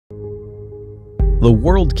The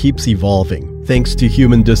world keeps evolving thanks to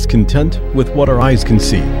human discontent with what our eyes can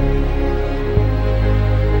see.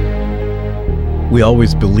 We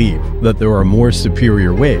always believe that there are more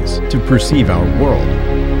superior ways to perceive our world.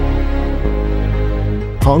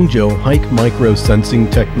 Hangzhou Hikmicro Sensing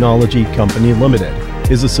Technology Company Limited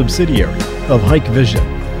is a subsidiary of Hikvision.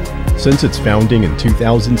 Since its founding in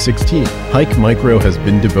 2016, Hikmicro has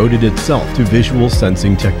been devoted itself to visual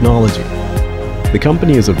sensing technology. The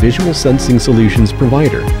company is a visual sensing solutions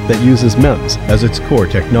provider that uses MEMS as its core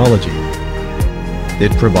technology.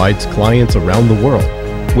 It provides clients around the world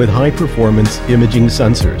with high-performance imaging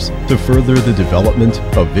sensors to further the development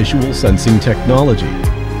of visual sensing technology.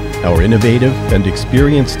 Our innovative and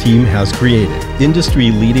experienced team has created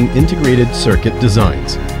industry-leading integrated circuit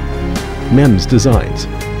designs, MEMS designs,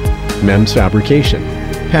 MEMS fabrication,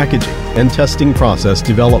 packaging and testing process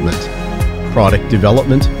development, product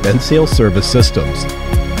development and sales service systems.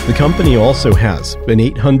 The company also has an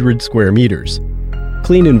 800 square meters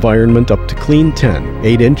clean environment up to clean 10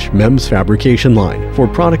 8-inch MEMS fabrication line for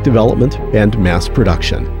product development and mass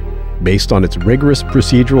production, based on its rigorous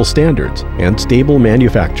procedural standards and stable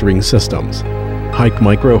manufacturing systems.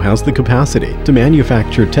 Hikmicro has the capacity to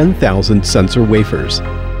manufacture 10,000 sensor wafers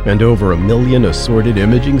and over 1 million assorted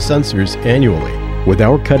imaging sensors annually. With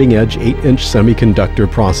our cutting-edge 8-inch semiconductor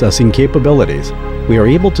processing capabilities, we are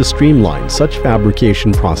able to streamline such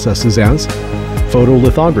fabrication processes as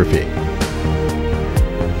photolithography,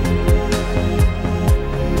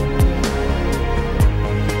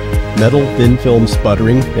 metal thin film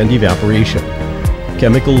sputtering and evaporation,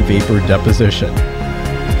 chemical vapor deposition,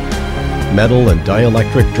 metal and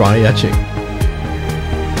dielectric dry etching,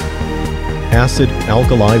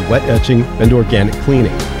 acid-alkali wet etching and organic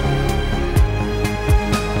cleaning.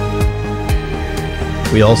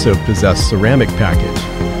 We also possess ceramic package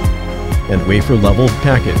and wafer-level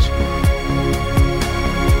package.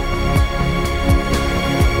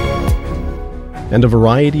 And a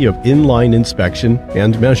variety of inline inspection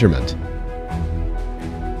and measurement.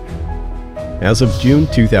 As of June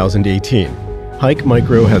 2018,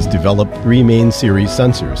 Hikmicro has developed 3 main series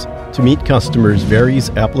sensors to meet customers' various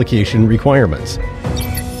application requirements.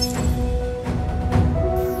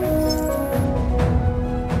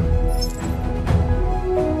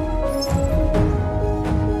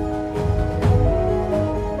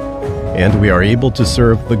 And we are able to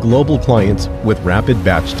serve the global clients with rapid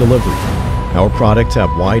batch delivery. Our products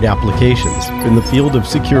have wide applications in the field of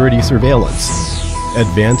security surveillance,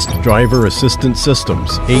 advanced driver assistance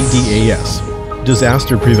systems, ADAS,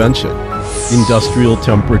 disaster prevention, industrial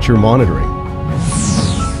temperature monitoring,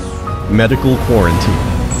 medical quarantine,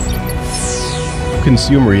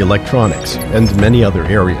 consumer electronics, and many other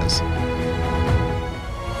areas.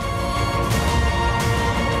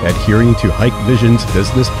 Adhering to Hikvision's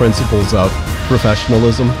business principles of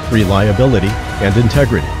professionalism, reliability, and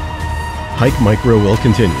integrity, Hikmicro will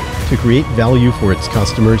continue to create value for its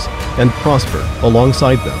customers and prosper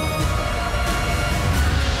alongside them,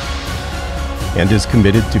 and is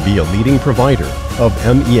committed to be a leading provider of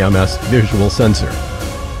MEMS visual sensor.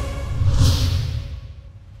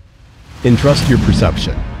 Entrust your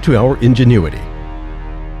perception to our ingenuity.